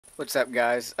What's up,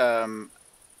 guys? I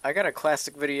got a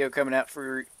classic video coming out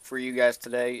for you guys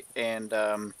today, and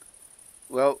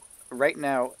well, right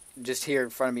now, just here in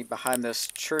front of me, behind this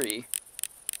tree,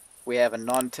 we have a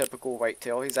non-typical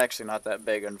whitetail. He's actually not that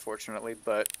big, unfortunately,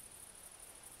 but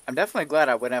I'm definitely glad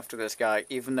I went after this guy,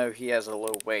 even though he has a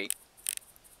low weight.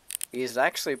 He's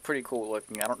actually pretty cool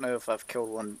looking. I don't know if I've killed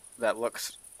one that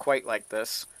looks quite like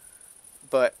this,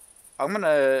 but I'm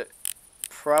gonna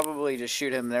probably just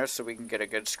shoot him there so we can get a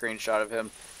good screenshot of him.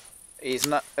 He's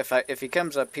not. If he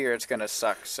comes up here, it's gonna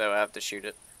suck. So I have to shoot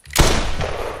it.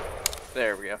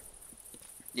 There we go.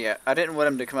 Yeah, I didn't want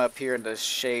him to come up here in the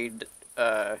shady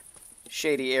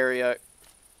area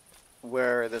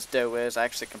where this doe is. I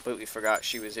actually completely forgot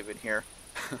she was even here.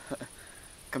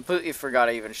 Completely forgot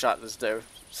I even shot this doe.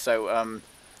 So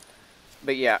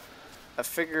but yeah, I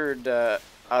figured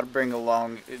I'd bring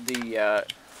along the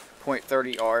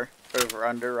 .30R over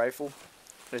under rifle.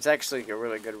 It's actually a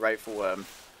really good rifle.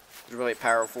 It's really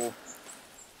powerful,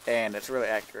 and it's really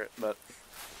accurate, but,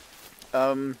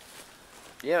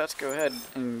 yeah, let's go ahead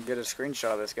and get a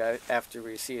screenshot of this guy after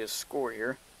we see his score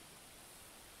here.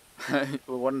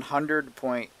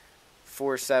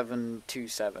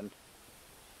 100.4727.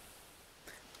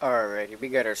 Alrighty, we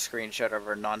got our screenshot of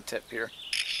our non-tip here.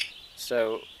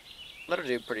 So, that'll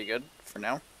do pretty good for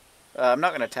now. I'm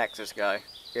not going to attack this guy,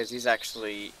 because he's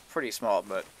actually pretty small,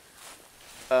 but,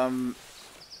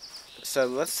 so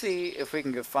let's see if we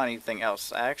can go find anything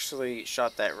else. I actually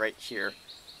shot that right here,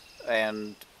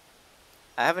 and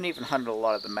I haven't even hunted a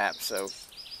lot of the map, so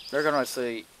there gonna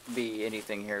honestly be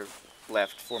anything here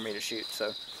left for me to shoot.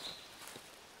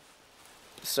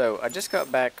 So I just got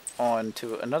back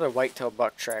onto another whitetail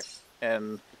buck track,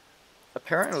 and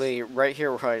apparently right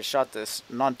here where I shot this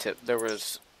non-tip, there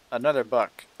was another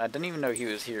buck. I didn't even know he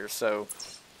was here, so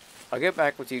I'll get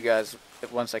back with you guys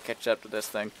once I catch up to this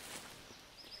thing.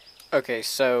 Okay,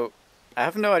 so I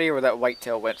have no idea where that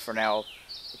whitetail went for now.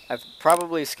 I've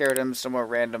probably scared him somewhere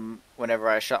random whenever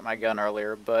I shot my gun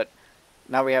earlier, but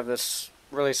now we have this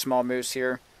really small moose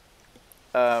here.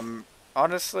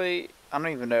 Honestly, I don't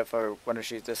even know if I want to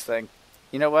shoot this thing.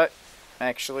 You know what?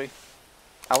 Actually,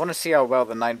 I want to see how well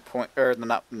the not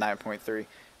 9.3,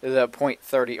 the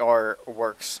 .30R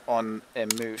works on a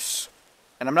moose.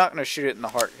 And I'm not going to shoot it in the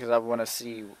heart because I want to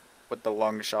see what the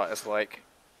long shot is like.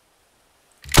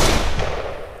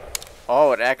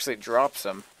 Oh, it actually drops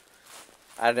him.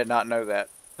 I did not know that.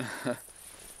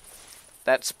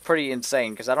 That's pretty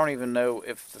insane, because I don't even know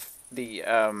if the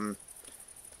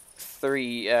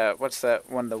what's that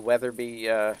one, the Weatherby,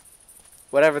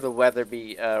 whatever the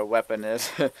Weatherby weapon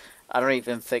is, I don't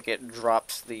even think it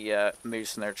drops the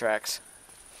moose in their tracks.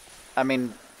 I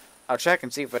mean, I'll check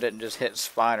and see if I didn't just hit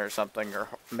spine or something, or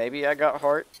maybe I got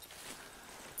heart.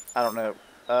 I don't know.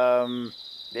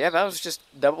 Yeah, that was just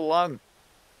double lung.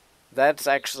 That's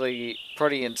actually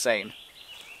pretty insane.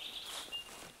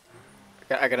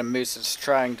 I got a moose that's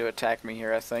trying to attack me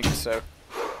here, I think, so.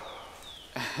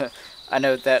 I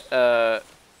know that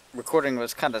recording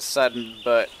was kind of sudden,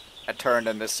 but I turned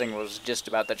and this thing was just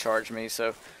about to charge me,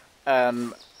 so.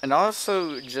 And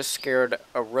also just scared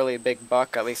a really big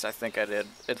buck, at least I think I did.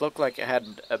 It looked like it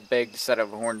had a big set of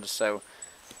horns, so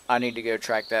I need to go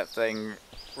track that thing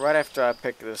right after I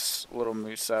pick this little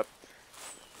moose up.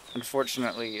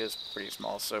 Unfortunately, it's pretty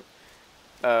small, so,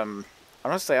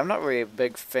 honestly, I'm not really a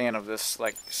big fan of this,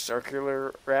 like,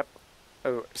 circular rack,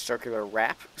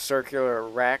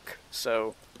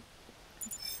 so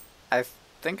I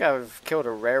think I've killed a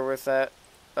rare with that,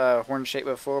 horn shape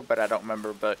before, but I don't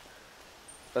remember, but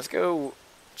let's go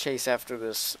chase after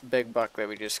this big buck that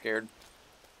we just scared.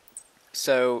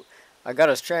 So, I got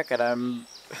his track, and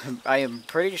I am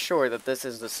pretty sure that this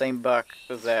is the same buck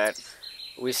that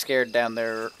we scared down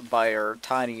there by our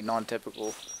tiny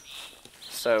non-typical.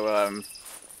 So,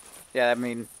 yeah, I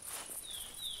mean,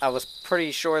 I was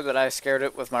pretty sure that I scared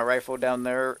it with my rifle down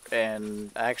there, and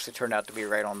I actually turned out to be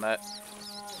right on that.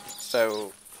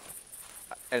 So,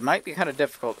 it might be kind of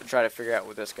difficult to try to figure out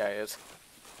what this guy is.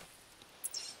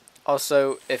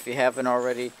 Also, if you haven't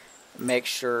already, make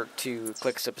sure to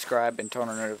click subscribe and turn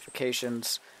on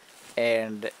notifications,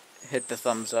 and hit the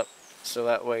thumbs up, so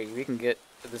that way we can get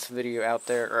this video out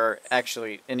there, or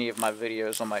actually any of my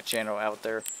videos on my channel out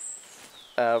there.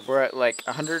 We're at like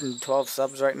 112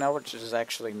 subs right now, which is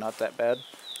actually not that bad.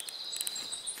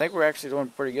 I think we're actually doing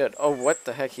pretty good. Oh, what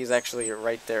the heck, he's actually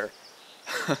right there.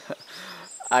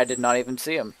 I did not even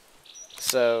see him.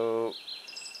 So,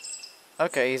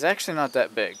 okay, he's actually not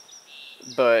that big,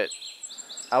 but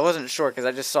I wasn't sure because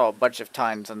I just saw a bunch of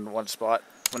tines in one spot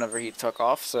whenever he took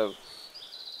off, so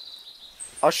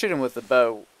I'll shoot him with the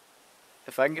bow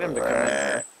if I can get him to come in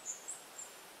here.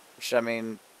 Which, I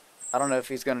mean, I don't know if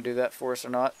he's going to do that for us or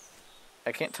not.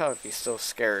 I can't tell if he's still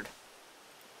scared.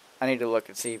 I need to look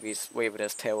and see if he's waving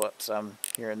his tail up some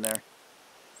here and there.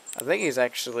 I think he's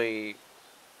actually,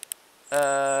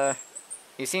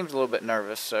 he seems a little bit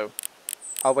nervous, so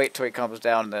I'll wait till he comes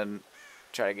down and then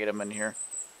try to get him in here.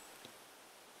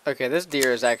 Okay, this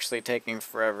deer is actually taking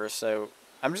forever, so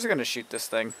I'm just going to shoot this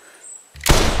thing.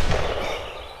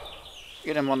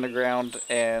 Get him on the ground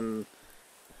and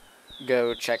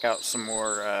go check out some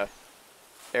more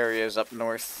areas up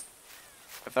north.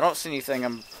 If I don't see anything,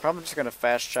 I'm probably just going to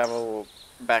fast travel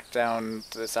back down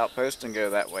to this outpost and go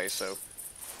that way, so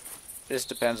it just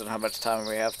depends on how much time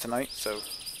we have tonight. So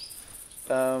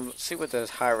let's see what this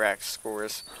high rack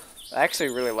scores. I actually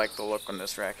really like the look on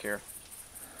this rack here.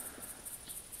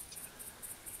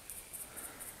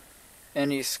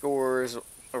 And he scores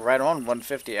right on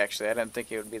 150 actually. I didn't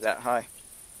think it would be that high.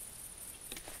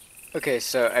 Okay,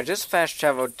 so I just fast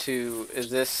traveled to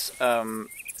this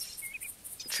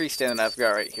tree stand that I've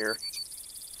got right here.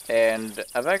 And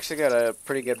I've actually got a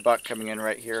pretty good buck coming in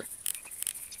right here.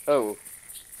 Oh.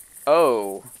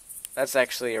 Oh. That's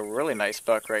actually a really nice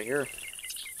buck right here.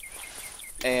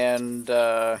 And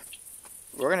we're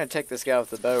going to take this guy with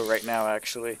the bow right now,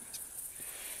 actually.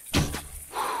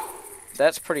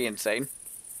 That's pretty insane.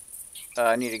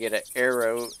 I need to get an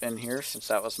arrow in here since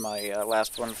that was my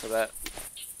last one for that.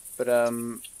 But,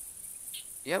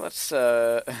 yeah, let's,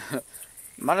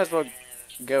 might as well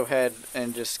go ahead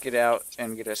and just get out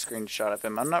and get a screenshot of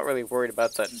him. I'm not really worried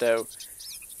about that doe.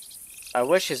 I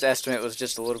wish his estimate was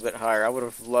just a little bit higher. I would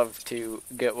have loved to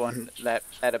get one that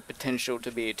had a potential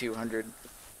to be a 200.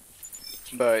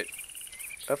 But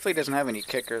hopefully he doesn't have any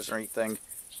kickers or anything.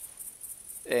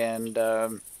 And,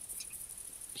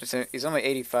 he's only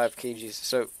 85 kgs,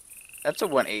 so that's a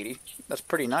 180. That's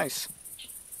pretty nice.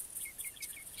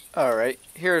 Alright,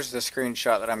 here's the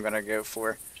screenshot that I'm going to go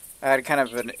for. I had kind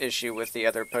of an issue with the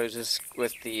other poses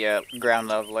with the ground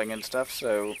leveling and stuff,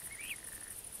 so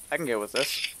I can go with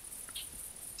this.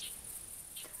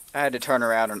 I had to turn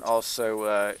around and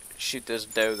also shoot this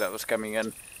doe that was coming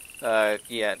in. Yeah,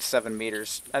 at 7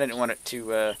 meters. I didn't want it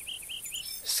to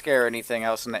scare anything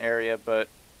else in the area, but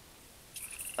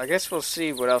I guess we'll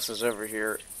see what else is over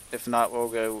here. If not, we'll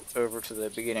go over to the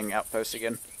beginning outpost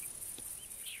again.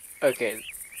 Okay.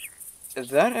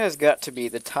 That has got to be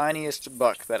the tiniest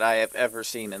buck that I have ever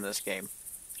seen in this game.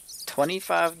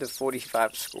 25 to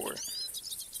 45 score.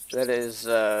 That is,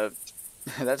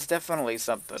 that's definitely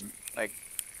something. Like,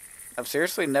 I've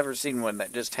seriously never seen one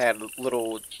that just had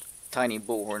little tiny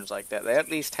bullhorns like that. They at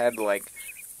least had, like,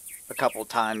 a couple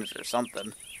times or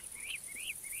something.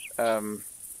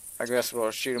 I guess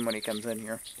we'll shoot him when he comes in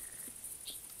here.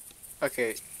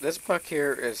 Okay, this buck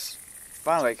here is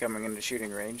finally coming into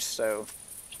shooting range, so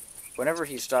whenever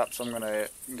he stops, I'm going to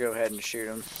go ahead and shoot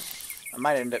him. I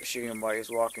might end up shooting him while he's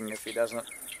walking if he doesn't.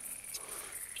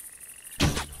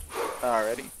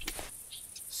 Alrighty.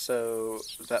 So,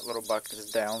 that little buck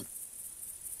is down.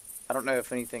 I don't know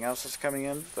if anything else is coming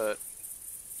in, but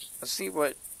let's see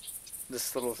what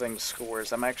this little thing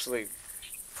scores. I'm actually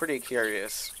pretty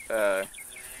curious.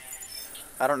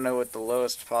 I don't know what the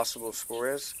lowest possible score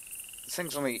is. This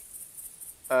thing's only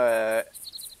not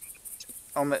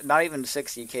even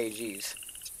 60 kgs.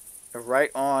 Right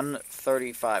on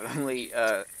 35.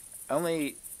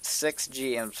 Only 6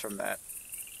 GMs from that.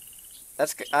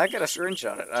 I got a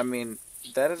screenshot it. I mean,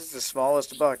 that is the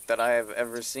smallest buck that I have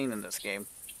ever seen in this game.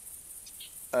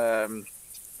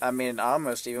 I mean, I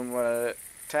almost even want to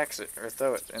tax it or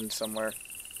throw it in somewhere.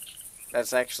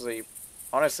 That's actually,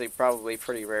 honestly, probably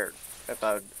pretty rare, if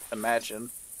I would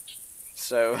imagine.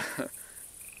 So,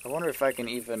 I wonder if I can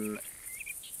even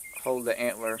hold the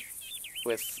antler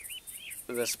with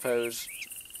this pose.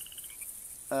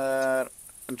 I'm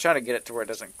trying to get it to where it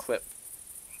doesn't clip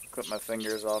my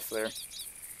fingers off there.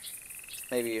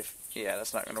 Maybe yeah,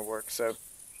 that's not going to work, so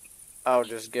I'll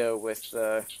just go with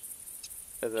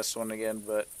this one again,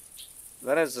 but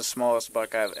that is the smallest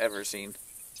buck I've ever seen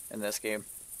in this game.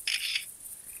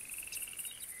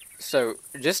 So,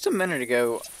 just a minute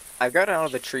ago, I got out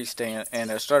of the tree stand and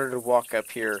I started to walk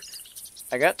up here.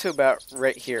 I got to about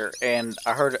right here and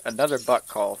I heard another buck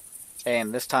call,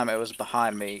 and this time it was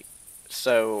behind me.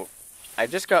 So, I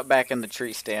just got back in the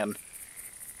tree stand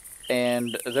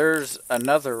and there's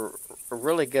another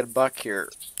really good buck here.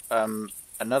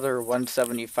 Another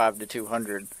 175 to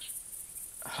 200.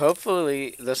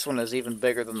 Hopefully this one is even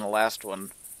bigger than the last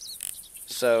one.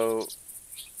 So,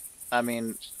 I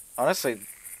mean, honestly,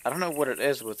 I don't know what it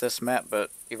is with this map, but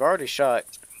you've already shot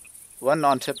one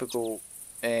non-typical,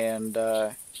 and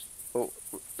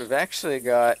we've actually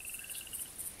got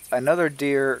another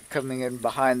deer coming in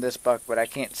behind this buck, but I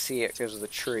can't see it because of the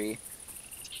tree.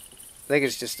 I think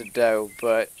it's just a doe,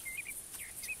 but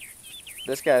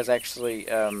this guy is actually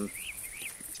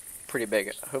pretty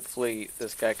big. Hopefully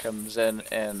this guy comes in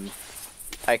and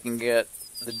I can get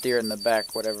the deer in the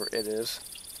back, whatever it is.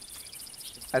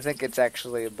 I think it's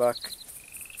actually a buck.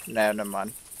 No, never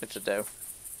mind. It's a doe.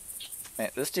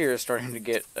 Man, this deer is starting to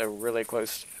get really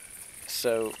close,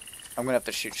 so I'm gonna have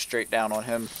to shoot straight down on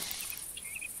him.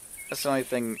 That's the only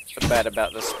thing bad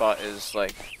about this spot is,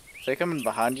 like, if they come in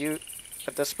behind you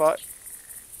at this spot,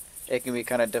 it can be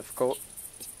kind of difficult.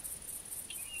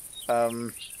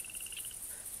 That's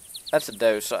a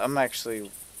doe, so I'm actually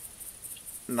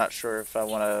not sure if I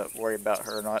want to worry about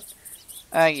her or not.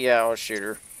 Yeah, I'll shoot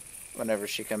her whenever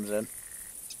she comes in.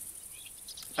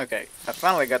 Okay, I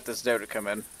finally got this doe to come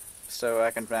in, so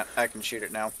I can shoot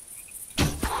it now.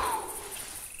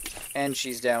 And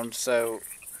she's down, so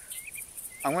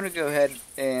I'm going to go ahead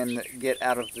and get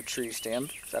out of the tree stand,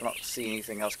 because I don't see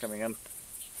anything else coming in.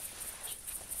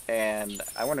 And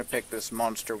I want to pick this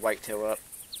monster whitetail up.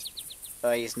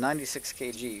 He's 96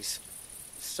 kgs,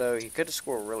 so he could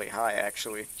score really high,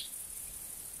 actually.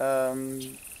 Oh,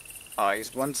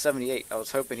 he's 178. I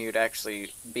was hoping he would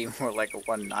actually be more like a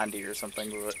 190 or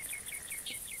something, but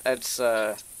that's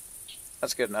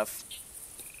good enough.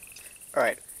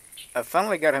 Alright, I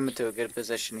finally got him into a good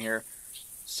position here,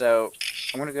 so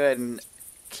I'm going to go ahead and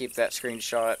keep that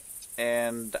screenshot,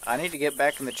 and I need to get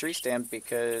back in the tree stand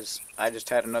because I just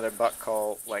had another buck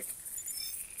call like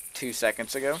 2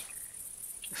 seconds ago.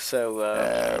 So,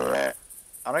 I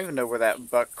don't even know where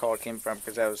that buck call came from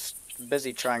because I was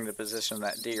busy trying to position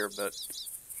that deer, but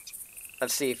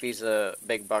let's see if he's a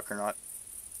big buck or not.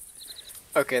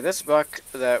 Okay, this buck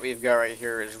that we've got right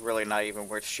here is really not even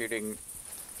worth shooting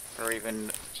or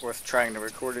even worth trying to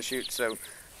record a shoot, so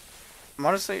I'm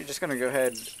honestly just going to go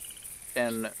ahead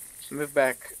and move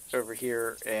back over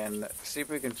here and see if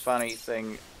we can find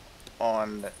anything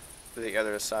on the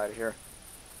other side here.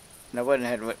 And I went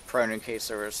ahead and went prone in case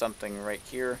there was something right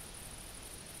here,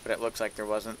 but it looks like there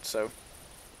wasn't, so.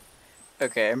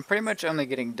 Okay, I'm pretty much only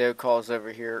getting doe calls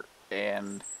over here,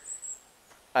 and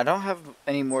I don't have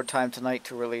any more time tonight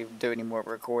to really do any more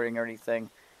recording or anything.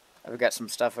 I've got some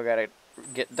stuff I gotta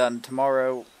get done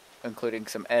tomorrow, including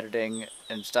some editing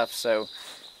and stuff, so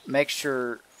make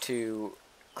sure to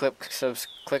click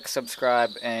subscribe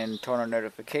and turn on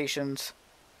notifications,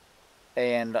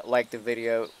 and like the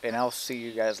video, and I'll see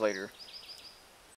you guys later.